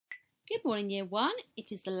Good morning, Year 1.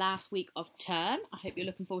 It is the last week of term. I hope you're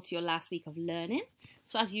looking forward to your last week of learning.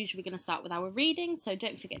 So as usual, we're going to start with our reading, so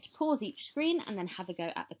don't forget to pause each screen and then have a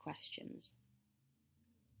go at the questions.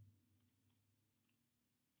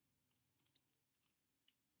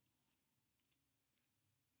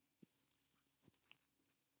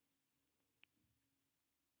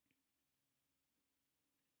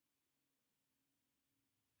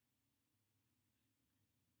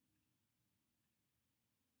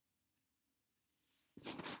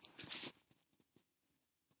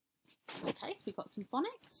 Okay, so we've got some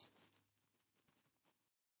phonics.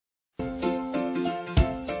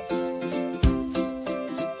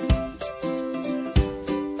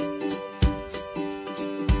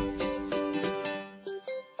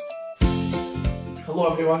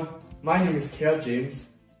 Hello everyone, my name is Kerr James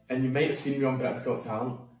and you might have seen me on Britain's Got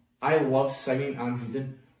Talent. I love singing and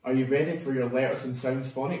reading. Are you ready for your letters and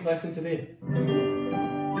sounds phonic lesson today?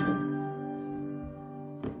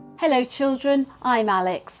 Hello children, I'm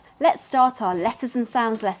Alex. Let's start our letters and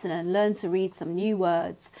sounds lesson and learn to read some new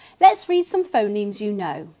words. Let's read some phonemes you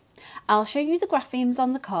know. I'll show you the graphemes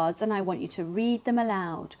on the cards and I want you to read them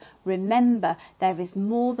aloud. Remember, there is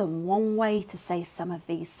more than one way to say some of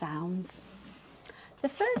these sounds. The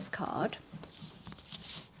first card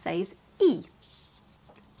says E.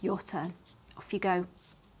 Your turn. Off you go.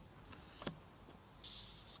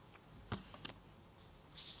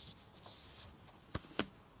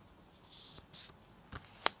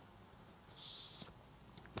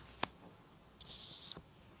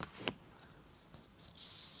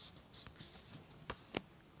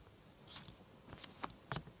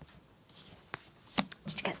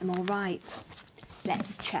 Did you get them all right?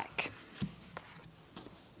 Let's check.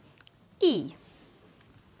 E.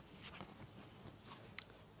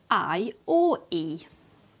 I or E.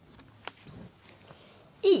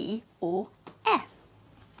 E or E.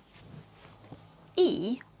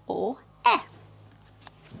 E or E.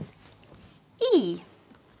 E.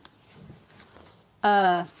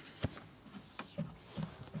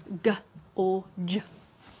 G or J.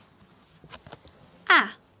 A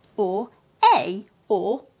or A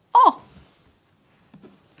or O.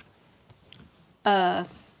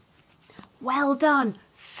 Well done,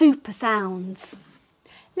 super sounds.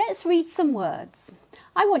 Let's read some words.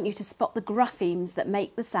 I want you to spot the graphemes that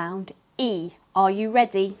make the sound E. Are you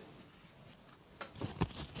ready?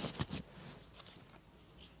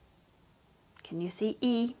 Can you see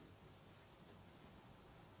E?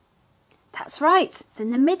 That's right, it's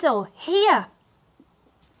in the middle, here.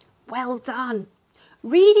 Well done.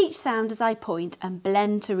 Read each sound as I point and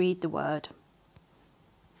blend to read the word.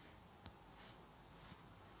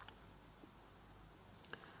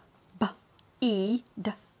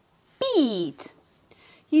 B-E-D, bead.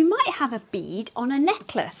 You might have a bead on a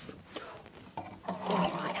necklace. Or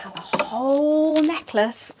you might have a whole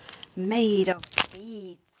necklace made of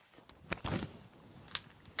beads.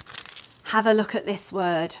 Have a look at this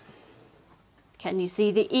word. Can you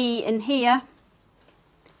see the E in here?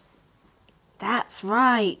 That's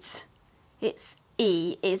right. Its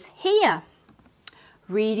E is here.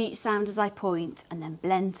 Read each sound as I point and then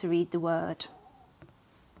blend to read the word.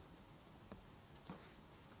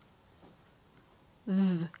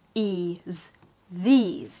 These,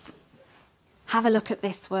 these. Have a look at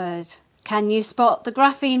this word. Can you spot the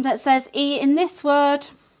grapheme that says E in this word?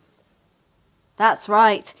 That's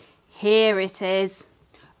right, here it is.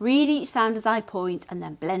 Read each sound as I point and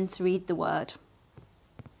then blend to read the word.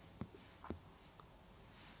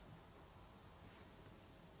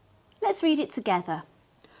 Let's read it together.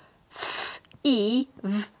 F-E-V-E,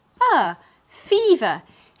 fever.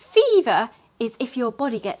 Fever is if your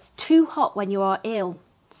body gets too hot when you are ill.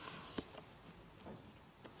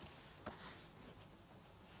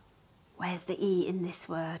 Where's the E in this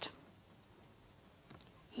word?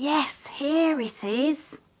 Yes, here it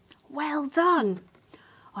is. Well done.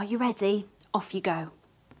 Are you ready? Off you go.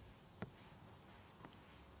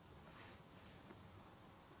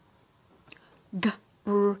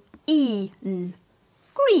 Green.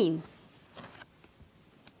 Green.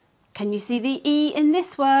 Can you see the E in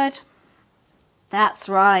this word? That's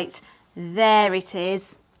right. There it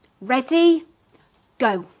is. Ready?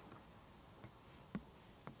 Go.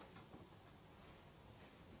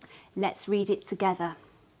 Let's read it together.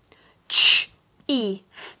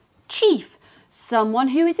 Chief. Chief. Someone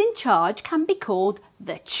who is in charge can be called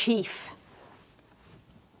the chief.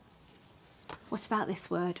 What about this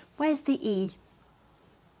word? Where's the E?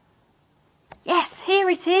 Yes, here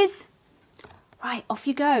it is. Right, off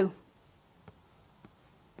you go.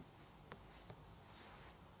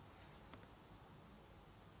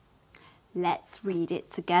 Let's read it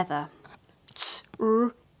together.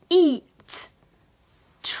 eat,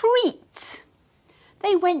 treat.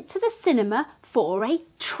 They went to the cinema for a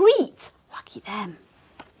treat. Lucky them.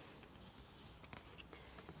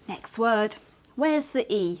 Next word. Where's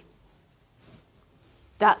the E?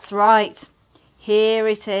 That's right. Here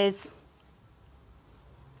it is.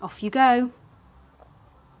 Off you go.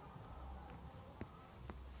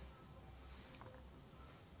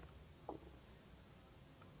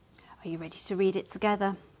 Are you ready to read it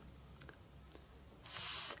together?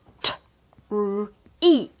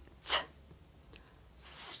 Eat.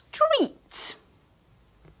 Street.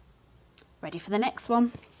 Ready for the next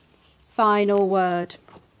one? Final word.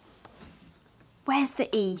 Where's the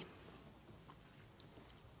E?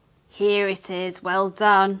 Here it is. Well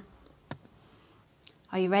done.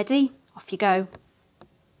 Are you ready? Off you go.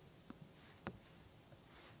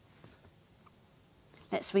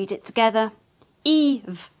 Let's read it together.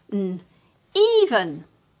 Even. Even.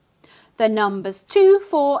 The numbers 2,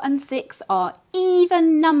 4 and 6 are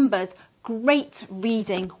even numbers. Great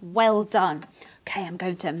reading. Well done. Okay, I'm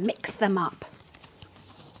going to mix them up.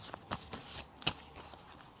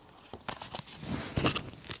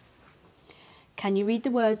 Can you read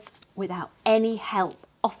the words without any help?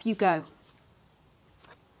 Off you go.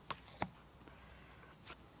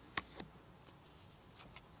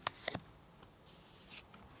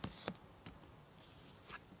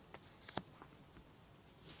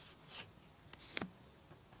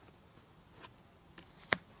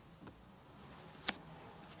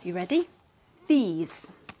 You ready?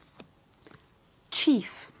 These.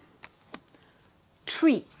 Chief.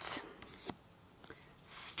 Treat.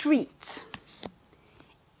 Street.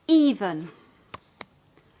 Even.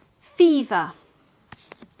 Fever.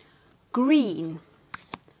 Green.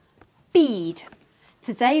 Bead.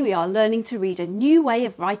 Today we are learning to read a new way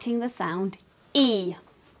of writing the sound E.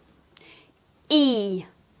 E.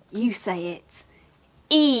 You say it.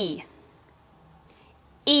 E.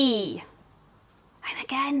 E. And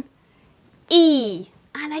again. E.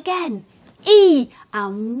 And again. E.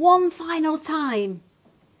 And one final time.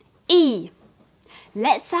 E.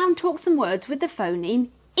 Let's sound talk some words with the phoneme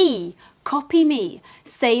E. Copy me.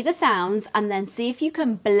 Say the sounds and then see if you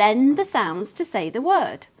can blend the sounds to say the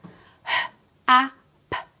word. H, A,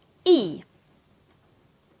 P, E.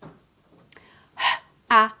 H,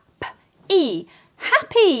 A, P, E.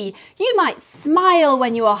 Happy. You might smile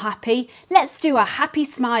when you are happy. Let's do a happy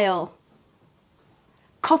smile.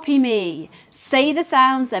 Copy me. Say the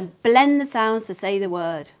sounds and blend the sounds to say the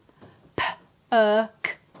word. P, K,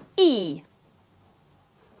 E.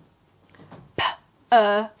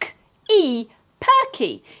 E.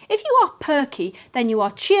 Perky. If you are perky, then you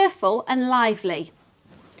are cheerful and lively.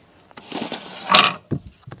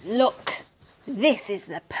 Look, this is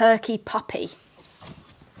the perky puppy.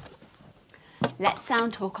 Let's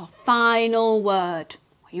sound talk our final word.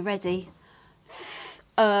 Are you ready?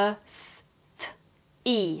 Th,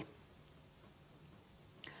 E.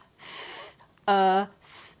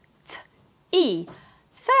 E.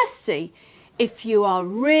 Thirsty. If you are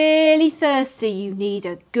really thirsty, you need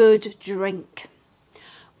a good drink.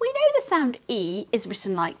 We know the sound E is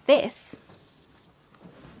written like this.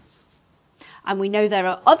 And we know there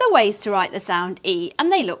are other ways to write the sound E,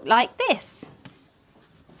 and they look like this.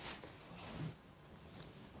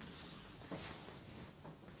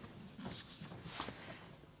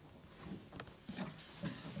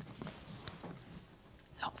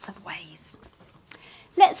 Lots of ways.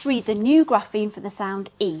 Let's read the new grapheme for the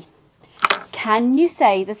sound E. Can you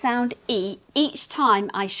say the sound E each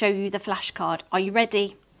time I show you the flashcard? Are you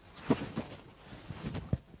ready?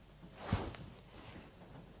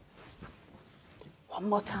 One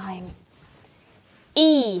more time.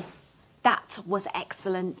 E. That was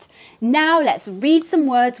excellent. Now let's read some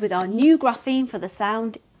words with our new grapheme for the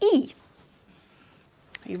sound E.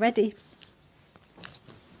 Are you ready?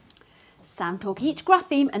 Sound talk each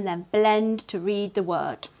grapheme and then blend to read the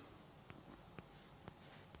word.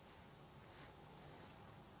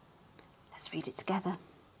 Let's read it together.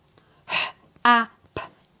 H, A, P,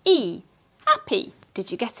 E. Happy.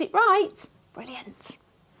 Did you get it right? Brilliant.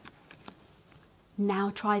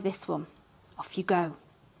 Now try this one. Off you go.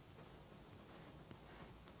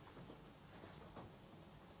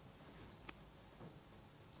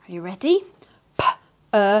 Are you ready? P,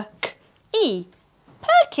 K, E.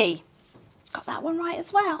 Perky. Got that one right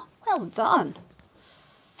as well. Well done.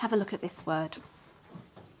 Have a look at this word.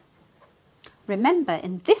 Remember,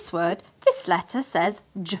 in this word, this letter says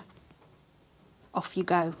J. Off you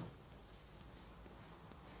go.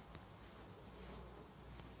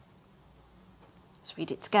 Let's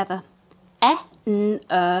read it together. E-N-E-G-E.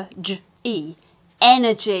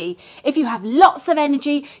 energy. If you have lots of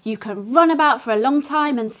energy, you can run about for a long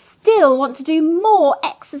time and still want to do more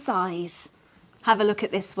exercise. Have a look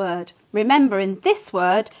at this word. Remember, in this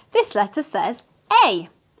word, this letter says A.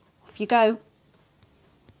 Off you go.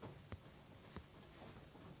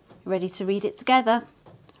 Ready to read it together?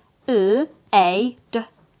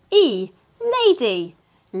 L-A-D-E. Lady.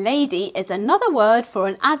 Lady is another word for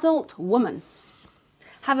an adult woman.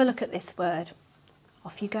 Have a look at this word.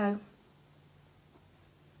 Off you go.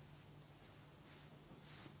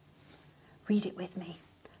 Read it with me.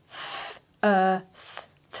 Thirsty.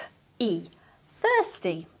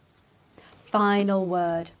 Thirsty. Final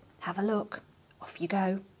word. Have a look. Off you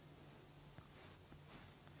go.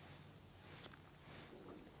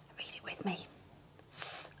 Read it with me.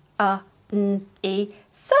 Sunny.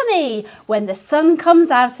 Sunny. When the sun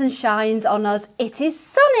comes out and shines on us, it is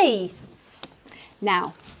sunny.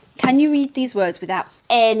 Now, can you read these words without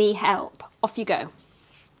any help? Off you go.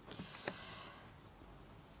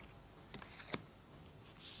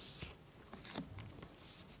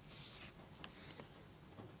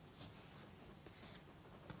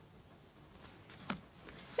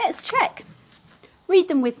 Let's check. Read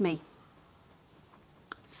them with me.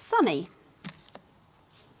 Sunny.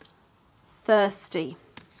 Thirsty.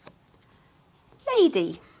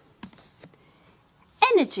 Lady.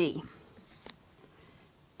 Energy.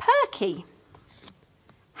 Perky.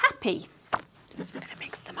 Happy. I'm going to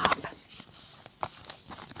mix them up.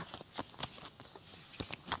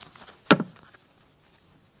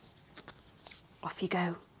 Off you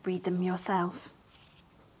go. Read them yourself.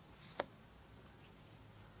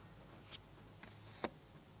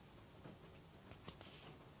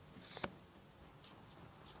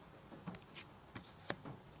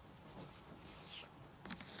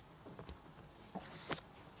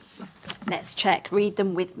 Let's check. Read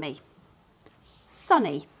them with me.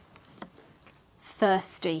 Sunny.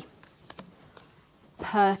 Thirsty.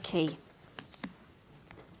 Perky.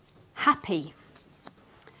 Happy.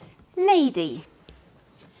 Lady.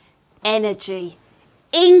 Energy.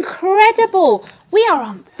 Incredible! We are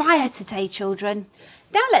on fire today, children.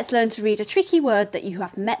 Now let's learn to read a tricky word that you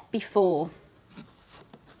have met before.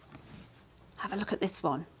 Have a look at this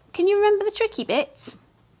one. Can you remember the tricky bits?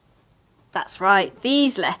 That's right,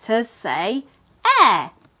 these letters say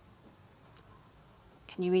air.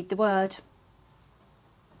 Can you read the word?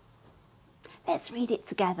 Let's read it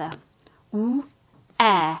together. Ooh,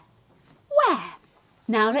 air. Where?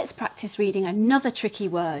 Now let's practice reading another tricky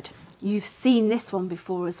word. You've seen this one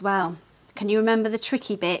before as well. Can you remember the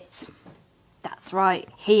tricky bits? That's right,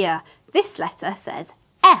 here. This letter says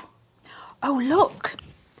air. Oh, look.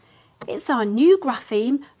 It's our new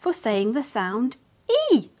grapheme for saying the sound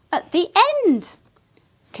E at the end.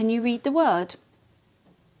 Can you read the word?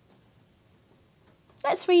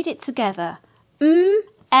 Let's read it together. M-E-N-E.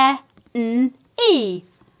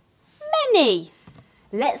 Many.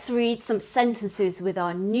 Let's read some sentences with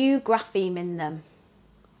our new grapheme in them.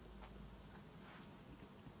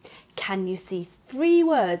 Can you see 3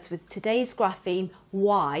 words with today's grapheme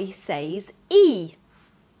Y says E?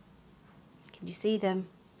 Can you see them?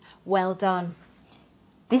 Well done.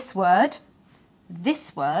 This word,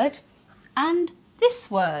 and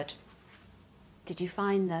this word. Did you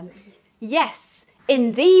find them? Yes,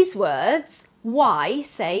 in these words, Y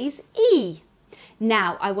says E.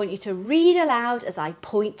 Now I want you to read aloud as I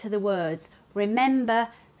point to the words. Remember,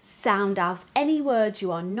 sound out any words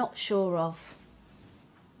you are not sure of.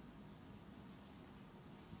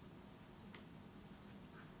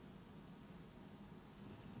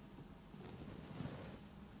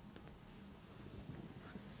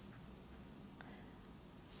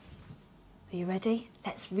 Are you ready?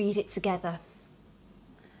 Let's read it together.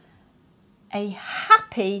 A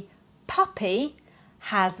happy puppy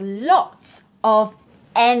has lots of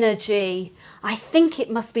energy. I think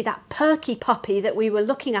it must be that perky puppy that we were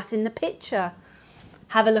looking at in the picture.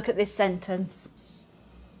 Have a look at this sentence.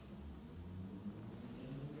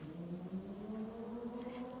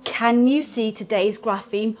 Can you see today's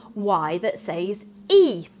grapheme Y that says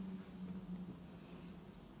E?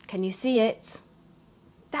 Can you see it?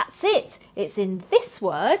 That's it. It's in this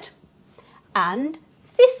word and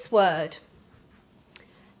this word.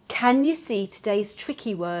 Can you see today's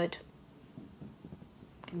tricky word?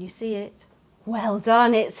 Can you see it? Well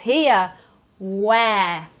done, it's here.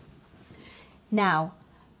 Where? Now,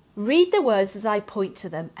 read the words as I point to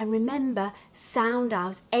them and remember, sound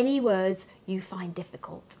out any words you find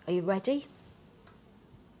difficult. Are you ready?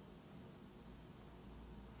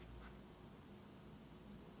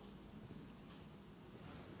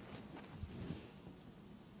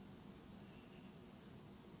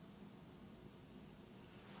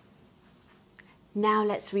 Now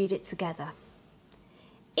let's read it together.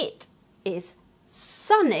 It is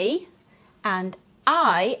sunny and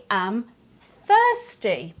I am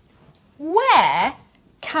thirsty. Where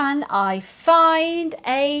can I find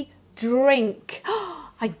a drink?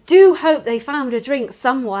 I do hope they found a drink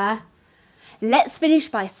somewhere. Let's finish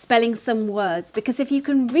by spelling some words, because if you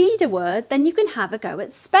can read a word, then you can have a go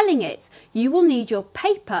at spelling it. You will need your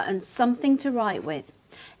paper and something to write with.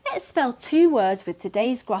 Let's spell 2 words with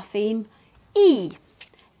today's grapheme, E.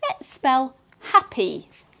 Let's spell happy.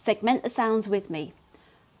 Segment the sounds with me.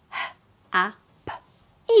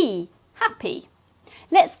 H-A-P-E, happy.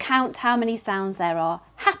 Let's count how many sounds there are.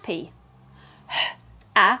 Happy.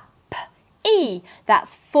 H-A-P-E,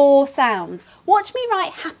 that's 4 sounds. Watch me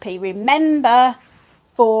write happy. Remember,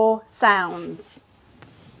 4 sounds.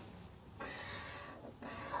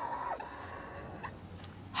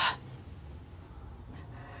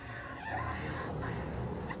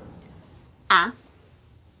 A.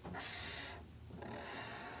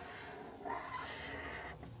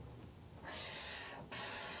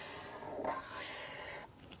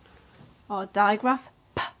 Our digraph,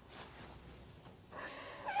 P.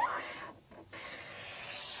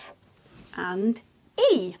 And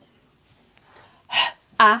E.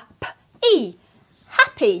 H-A-P-E,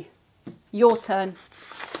 happy. Your turn.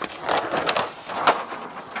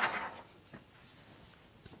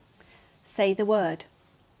 Say the word.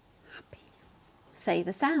 Happy. Say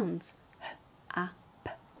the sounds.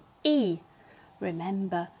 H-A-P-E.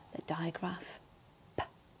 Remember the digraph. P.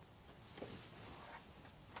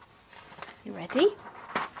 You ready?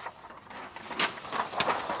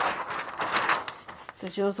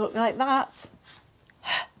 Does yours look like that?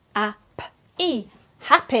 H-A-P-E.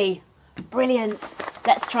 Happy. Brilliant.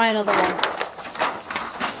 Let's try another one.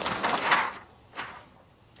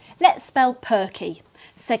 Let's spell perky.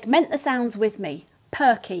 Segment the sounds with me.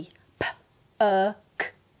 Perky. P-E.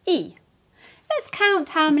 Let's count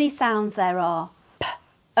how many sounds there are.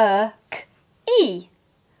 P-E.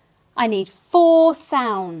 I need 4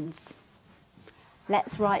 sounds.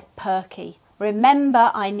 Let's write perky.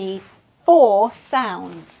 Remember, I need 4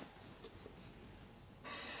 sounds.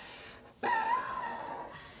 P.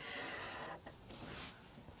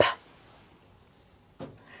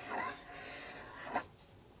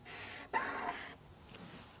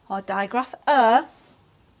 Our digraph, K.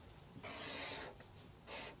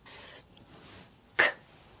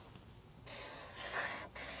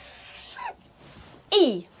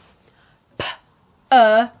 E.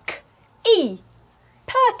 P-E.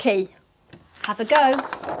 Perky. Have a go.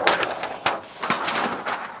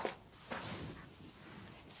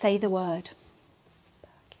 Say the word.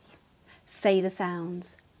 Say the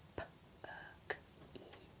sounds. P-E.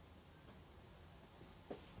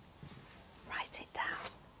 Write it down.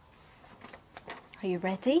 Are you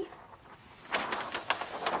ready?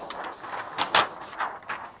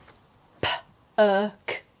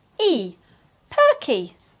 P-E.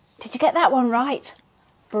 Perky. Did you get that one right?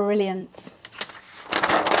 Brilliant.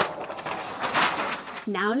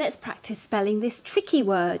 Now let's practice spelling this tricky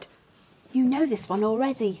word. You know this one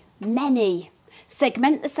already. Many.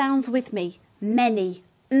 Segment the sounds with me. Many.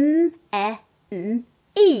 M-E-N-E.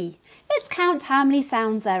 Let's count how many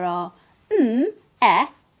sounds there are. M-E-N-E.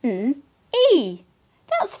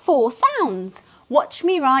 That's 4 sounds. Watch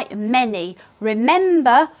me write many.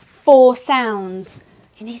 Remember 4 sounds.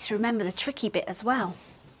 You need to remember the tricky bit as well.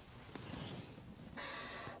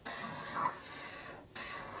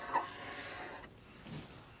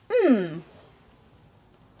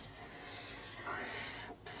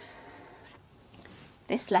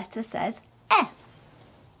 This letter says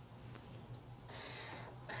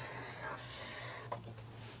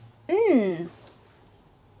E.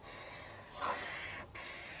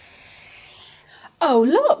 Oh,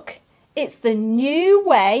 look, it's the new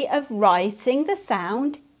way of writing the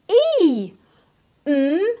sound E.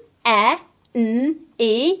 M-E-N-E,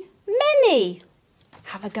 many.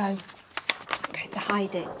 Have a go. I'm going to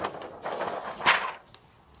hide it.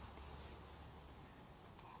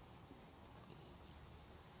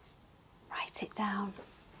 Write it down.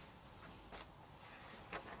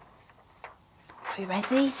 Are you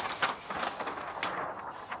ready?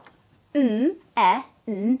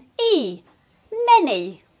 M-E-N-E,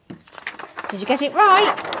 many. Did you get it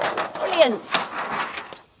right? Brilliant.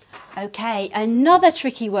 Okay, another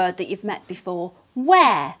tricky word that you've met before.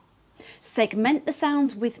 Where. Segment the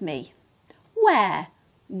sounds with me. Where.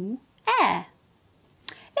 Air.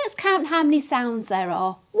 Let's count how many sounds there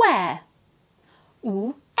are. Where.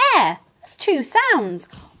 Air. That's 2 sounds.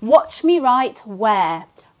 Watch me write where.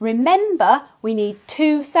 Remember, we need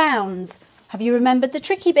 2 sounds. Have you remembered the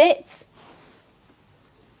tricky bits?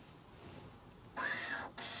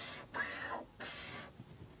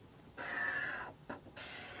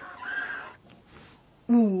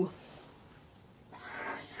 oo.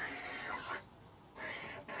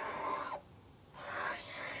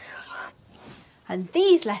 And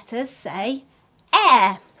these letters say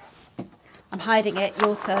air. I'm hiding it,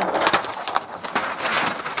 your turn.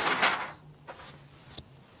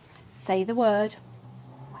 Say the word.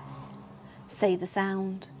 Say the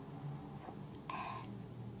sound.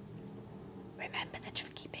 Remember the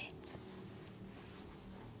tricky bits.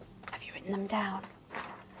 Have you written them down?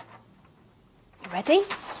 You ready?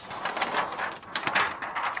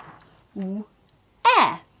 Ooh.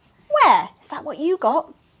 Air. Where? Is that what you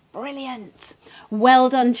got? Brilliant. Well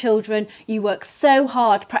done, children. You worked so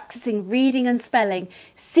hard practicing reading and spelling.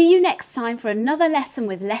 See you next time for another lesson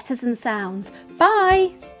with letters and sounds.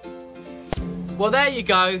 Bye. Well, there you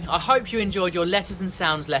go. I hope you enjoyed your letters and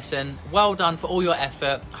sounds lesson. Well done for all your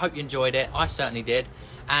effort. I hope you enjoyed it. I certainly did.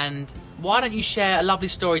 And why don't you share a lovely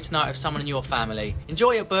story tonight with someone in your family?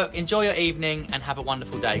 Enjoy your book, enjoy your evening, and have a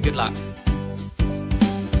wonderful day. Good luck.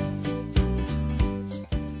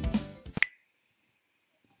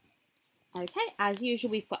 Okay, as usual,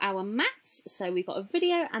 we've got our maths, so we've got a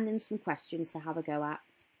video and then some questions to have a go at.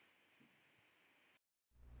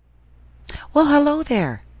 Well, hello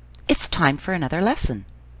there. It's time for another lesson.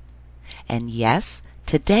 And yes,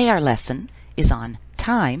 today our lesson is on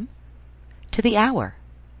time to the hour.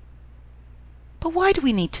 But why do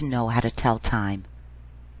we need to know how to tell time?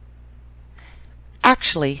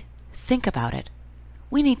 Actually, think about it.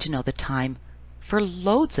 We need to know the time for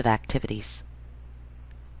loads of activities.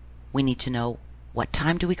 We need to know, what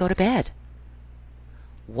time do we go to bed?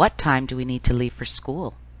 What time do we need to leave for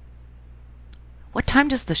school? What time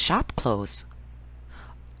does the shop close?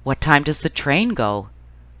 What time does the train go?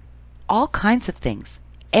 All kinds of things.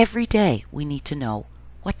 Every day we need to know,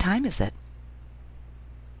 what time is it?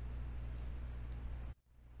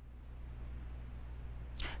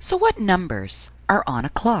 So what numbers are on a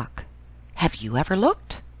clock? Have you ever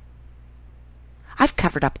looked? I've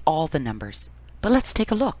covered up all the numbers, but let's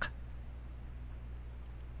take a look.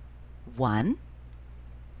 1,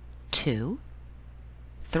 2,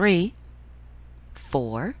 3,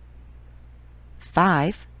 4,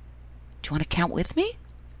 5. Do you want to count with me?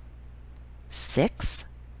 6,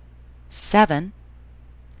 7,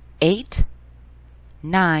 8,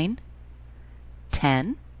 9,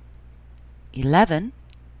 10, 11,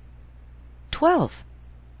 12.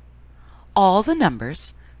 All the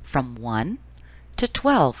numbers from 1 to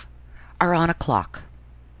 12 are on a clock.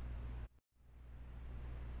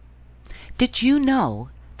 Did you know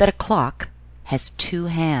that a clock has 2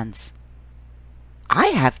 hands? I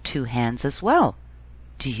have 2 hands as well.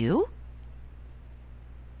 Do you?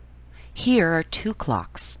 Here are 2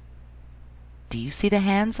 clocks. Do you see the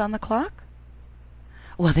hands on the clock?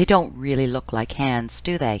 Well, they don't really look like hands,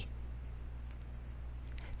 do they?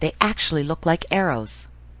 They actually look like arrows,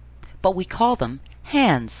 but we call them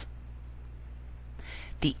hands.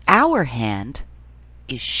 The hour hand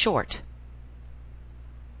is short.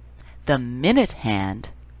 The minute hand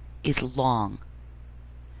is long.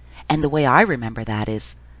 And the way I remember that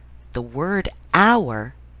is the word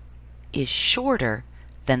hour is shorter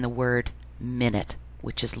than the word minute,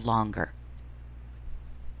 which is longer.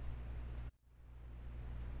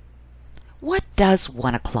 What does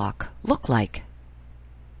 1 o'clock look like?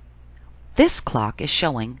 This clock is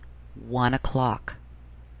showing 1 o'clock.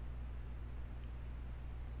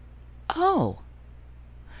 Oh,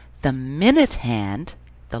 the minute hand,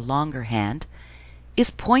 the longer hand, is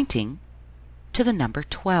pointing to the number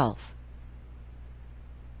 12.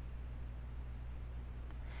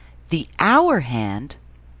 The hour hand,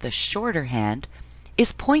 the shorter hand,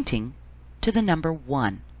 is pointing to the number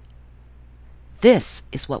 1. This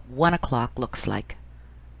is what 1 o'clock looks like.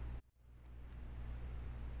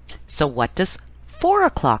 So what does 4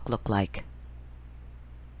 o'clock look like?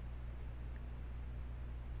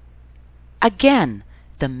 Again,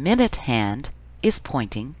 the minute hand is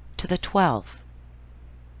pointing to the 12.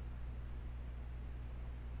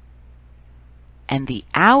 And the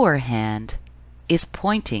hour hand is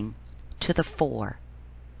pointing to the 4.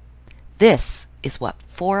 This is what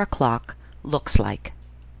 4 o'clock looks like.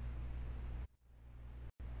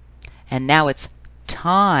 And now it's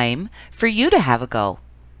time for you to have a go.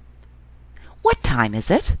 What time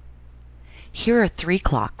is it? Here are 3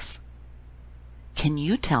 clocks. Can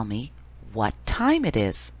you tell me what time it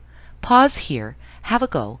is? Pause here, have a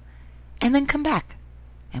go, and then come back,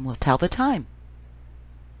 and we'll tell the time.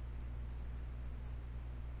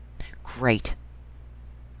 Great.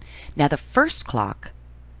 Now the first clock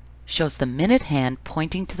shows the minute hand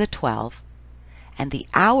pointing to the 12 and the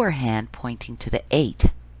hour hand pointing to the 8.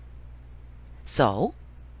 So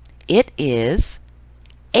it is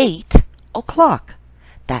 8 o'clock.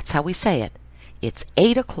 That's how we say it. It's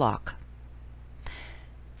 8 o'clock.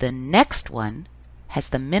 The next one has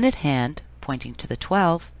the minute hand pointing to the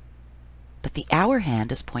 12, but the hour hand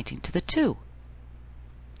is pointing to the 2.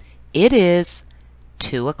 It is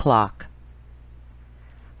 2 o'clock.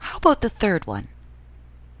 How about the third one?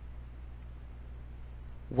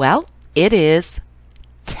 Well, it is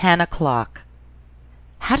 10 o'clock.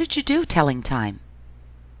 How did you do telling time?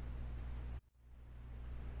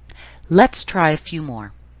 Let's try a few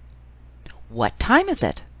more. What time is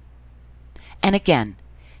it? And again,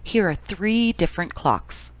 here are 3 different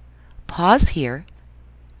clocks. Pause here,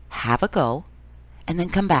 have a go, and then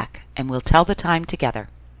come back and we'll tell the time together.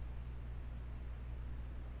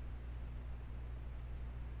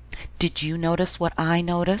 Did you notice what I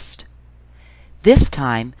noticed? This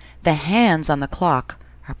time, the hands on the clock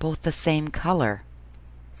are both the same color.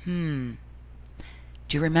 Do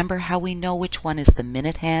you remember how we know which one is the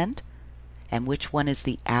minute hand and which one is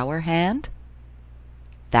the hour hand?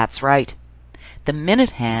 That's right. The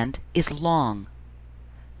minute hand is long.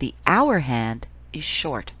 The hour hand is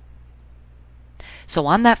short. So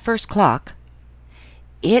on that first clock,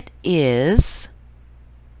 it is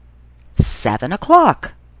 7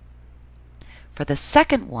 o'clock. For the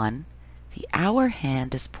second one, the hour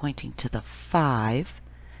hand is pointing to the 5,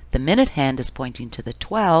 the minute hand is pointing to the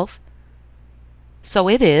 12, so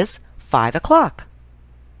it is 5 o'clock.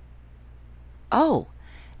 Oh,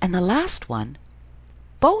 and the last one,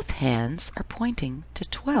 both hands are pointing to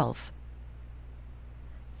 12.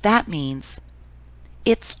 That means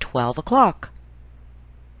it's 12 o'clock.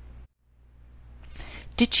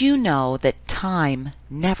 Did you know that time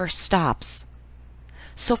never stops?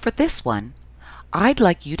 So for this one, I'd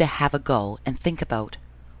like you to have a go and think about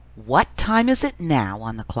what time is it now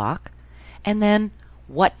on the clock, and then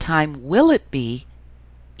what time will it be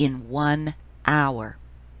in 1 hour.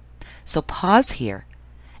 So pause here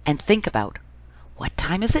and think about what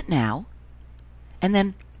time is it now, and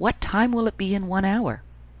then what time will it be in 1 hour.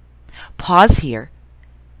 Pause here,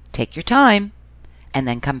 take your time, and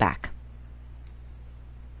then come back.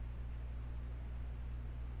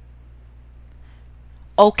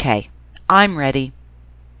 Okay, I'm ready.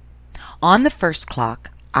 On the first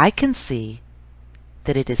clock, I can see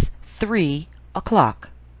that it is 3 o'clock.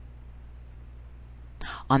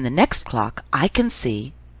 On the next clock, I can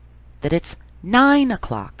see that it's 9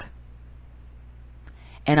 o'clock.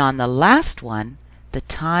 And on the last one, the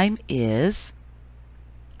time is,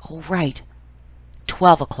 oh right,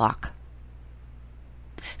 12 o'clock.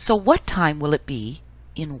 So what time will it be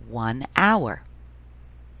in 1 hour?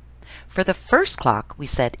 For the first clock, we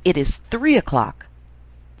said it is 3 o'clock.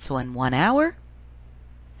 So in 1 hour,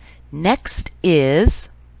 next is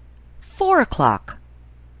 4 o'clock.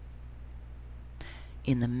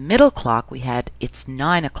 In the middle clock, we had it's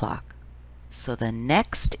 9 o'clock. So the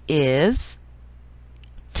next is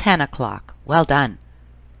 10 o'clock. Well done.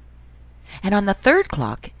 And on the third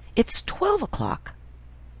clock, it's 12 o'clock.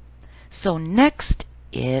 So next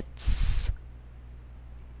it's,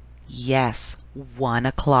 yes, 1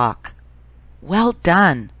 o'clock. Well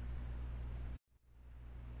done.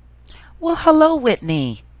 Well, hello,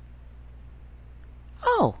 Whitney.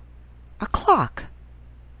 Oh, a clock.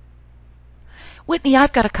 Whitney,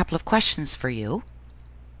 I've got a couple of questions for you.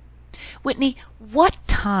 Whitney, what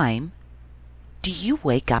time do you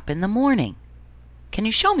wake up in the morning? Can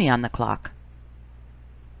you show me on the clock?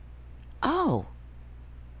 Oh,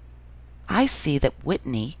 I see that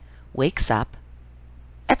Whitney wakes up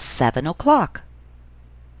at 7 o'clock.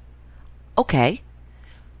 Okay.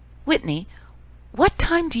 Whitney, what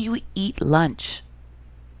time do you eat lunch?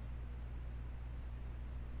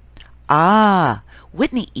 Ah,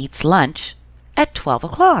 Whitney eats lunch at 12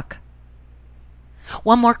 o'clock.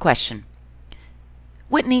 One more question.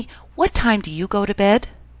 Whitney, what time do you go to bed?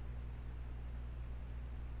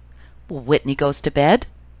 Well, Whitney goes to bed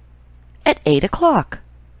at 8 o'clock.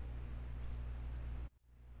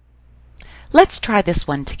 Let's try this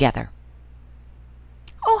one together.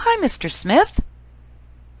 Oh, hi, Mr. Smith.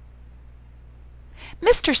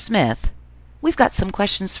 Mr. Smith, we've got some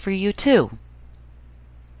questions for you too.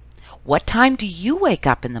 What time do you wake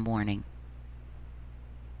up in the morning?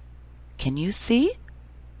 Can you see?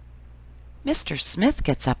 Mr. Smith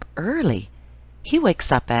gets up early. He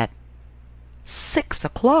wakes up at 6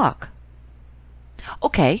 o'clock.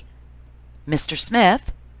 Okay, Mr.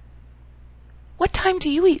 Smith, what time do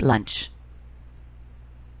you eat lunch?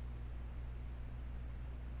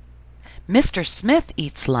 Mr. Smith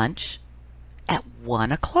eats lunch at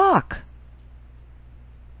 1 o'clock.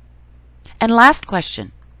 And last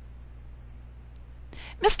question.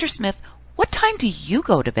 Mr. Smith, what time do you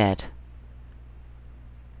go to bed?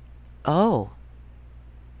 Oh,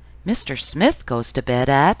 Mr. Smith goes to bed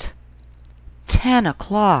at 10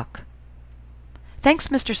 o'clock. Thanks,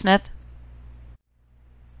 Mr. Smith.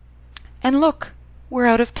 And look, we're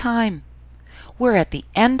out of time. We're at the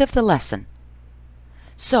end of the lesson.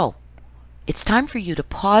 So, it's time for you to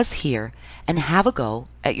pause here and have a go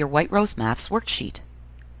at your White Rose Maths worksheet.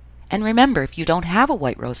 And remember, if you don't have a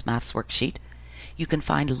White Rose Maths worksheet, you can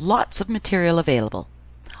find lots of material available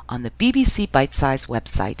on the BBC Bitesize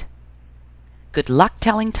website. Good luck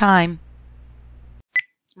telling time.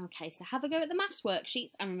 Okay, so have a go at the maths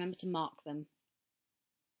worksheets and remember to mark them.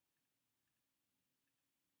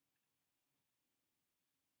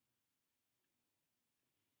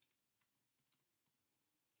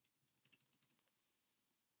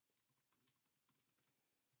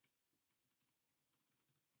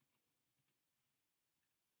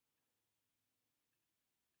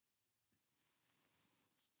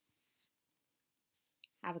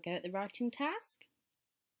 Have a go at the writing task.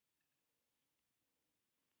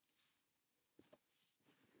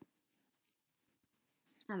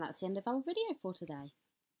 And that's the end of our video for today.